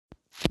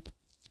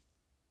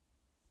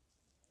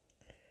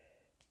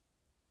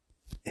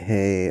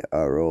Hey,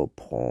 I wrote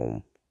a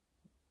poem.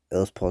 It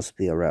was supposed to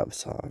be a rap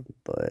song,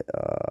 but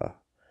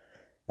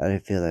I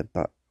didn't feel like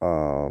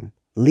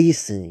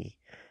leasing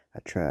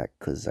a track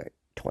because like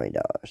 $20,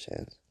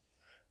 and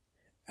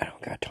I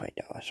don't got $20.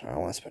 So I don't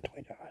want to spend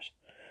 $20.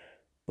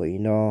 But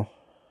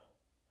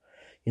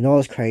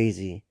it's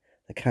crazy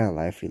the kind of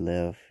life we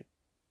live.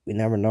 We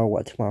never know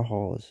what tomorrow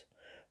holds,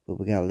 but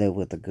we gotta live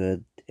with the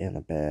good and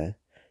the bad.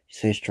 You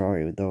stay strong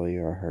even though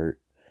you're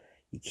hurt.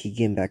 You keep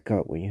getting back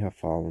up when you have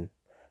fallen.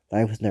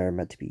 Life was never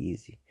meant to be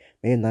easy.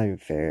 Maybe not even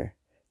fair.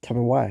 Tell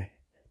me why.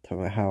 Tell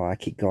me how I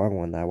keep going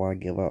when I want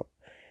to give up.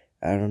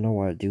 I don't know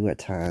what to do at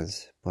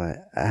times,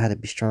 but I had to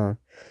be strong.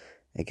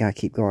 I gotta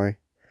keep going,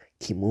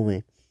 keep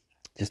moving.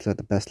 Just live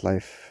the best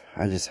life.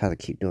 I just had to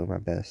keep doing my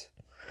best.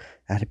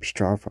 I had to be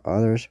strong for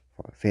others,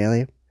 for my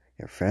family,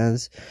 your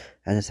friends.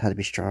 I just had to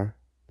be strong.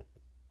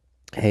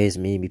 Hey, it's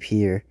me,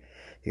 Peter.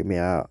 Hear me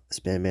out. It's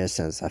been a minute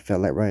since I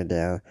felt like writing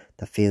down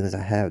the feelings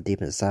I have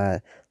deep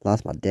inside.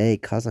 Lost my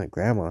dad, cousin,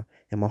 grandma,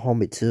 and my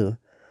homie too.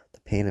 The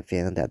pain and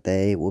feeling that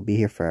they will be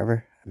here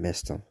forever. I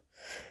missed them.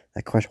 I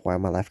question why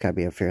my life gotta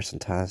be unfair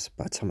sometimes,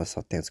 but I tell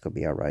myself things gonna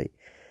be alright.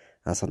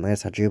 On some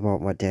nights I dream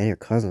about my dad or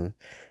cousin.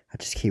 I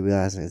just keep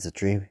realizing it's a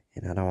dream,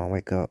 and I don't want to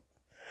wake up.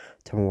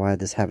 Tell me why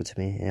this happened to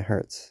me, and it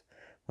hurts.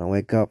 When I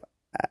wake up,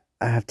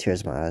 I have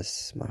tears in my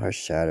eyes. My heart's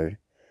shattered,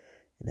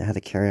 and I have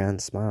to carry on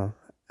and smile.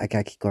 I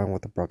gotta keep going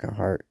with a broken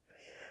heart.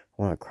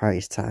 I wanna cry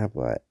each time,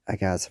 but I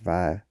gotta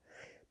survive.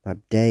 My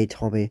dad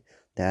told me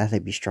that I had to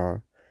be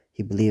strong.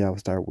 He believed I would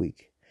start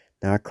weak.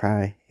 Now I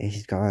cry, and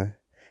he's gone.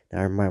 Now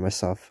I remind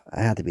myself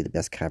I have to be the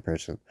best kind of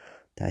person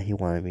that he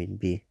wanted me to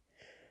be.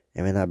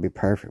 It may not be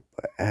perfect,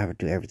 but I have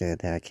to do everything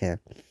that I can.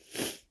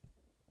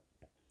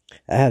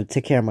 I have to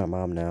take care of my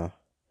mom now.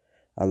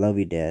 I love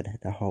you, Dad.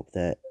 I hope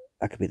that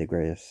I could be the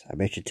greatest. I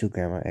miss you too,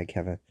 Grandma and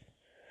Kevin.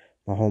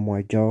 My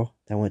homeboy Joe,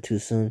 that went too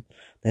soon.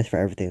 Thanks for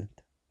everything.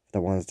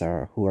 The ones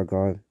who are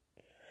gone.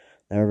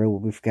 Never will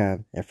be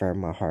forgotten and forever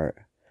in my heart.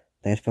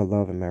 Thanks for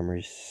love and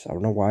memories. I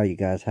don't know why you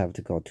guys have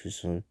to go too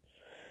soon.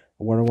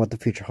 I wonder what the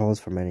future holds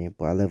for many,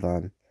 but I live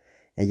on.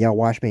 And y'all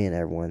watch me and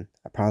everyone.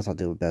 I promise I'll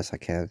do the best I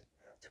can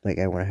to make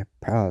everyone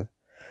proud.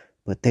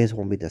 But things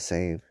won't be the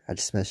same. I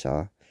just miss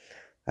y'all.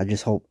 I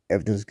just hope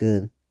everything's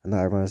good. I know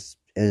everyone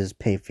is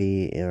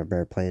pain-free in a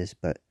better place,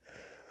 but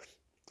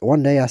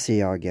one day I'll see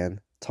y'all again.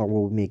 Talk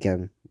with me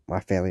again, my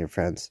family and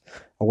friends.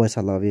 Always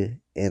I love you,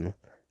 and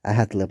I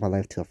have to live my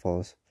life to the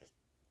fullest.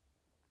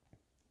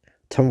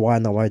 Tell me why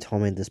nobody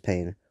told me this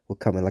pain would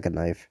come in like a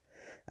knife.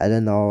 I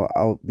didn't know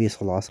I would be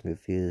so lost and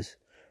confused.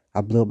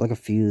 I blew up like a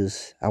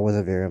fuse. I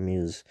wasn't very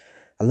amused.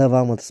 I live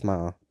on with a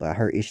smile, but I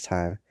hurt each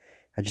time.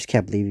 I just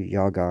can't believe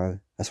y'all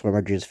gone. I swear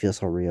my dreams feel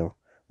so real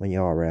when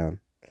y'all around.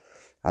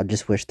 I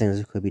just wish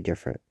things could be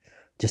different.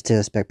 Just to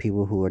expect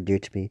people who are dear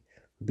to me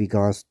would be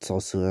gone so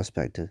soon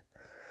unexpected.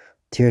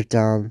 Tears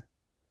down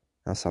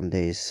on some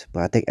days,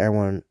 but I think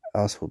everyone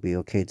else will be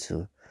okay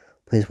too.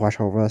 Please watch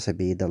over us and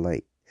be the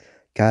light.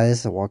 Guide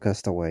us and walk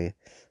us the way.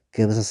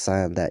 Give us a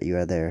sign that you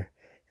are there.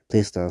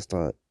 Please let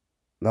us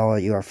know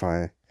you are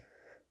fine.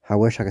 I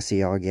wish I could see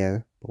y'all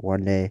again, but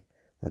one day,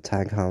 when the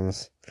time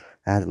comes,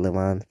 I have to live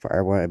on for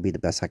everyone and be the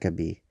best I can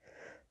be.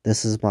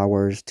 This is my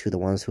words to the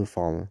ones who've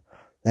fallen.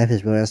 Life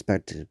is really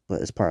unexpected,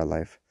 but it's part of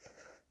life.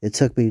 It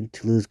took me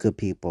to lose good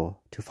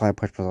people, to find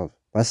push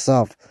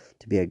myself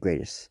to be the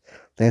greatest.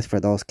 Thanks for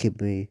those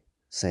keeping me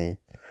sane.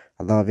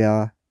 I love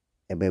y'all,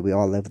 and may we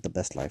all live the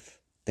best life.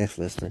 Thanks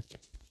for listening.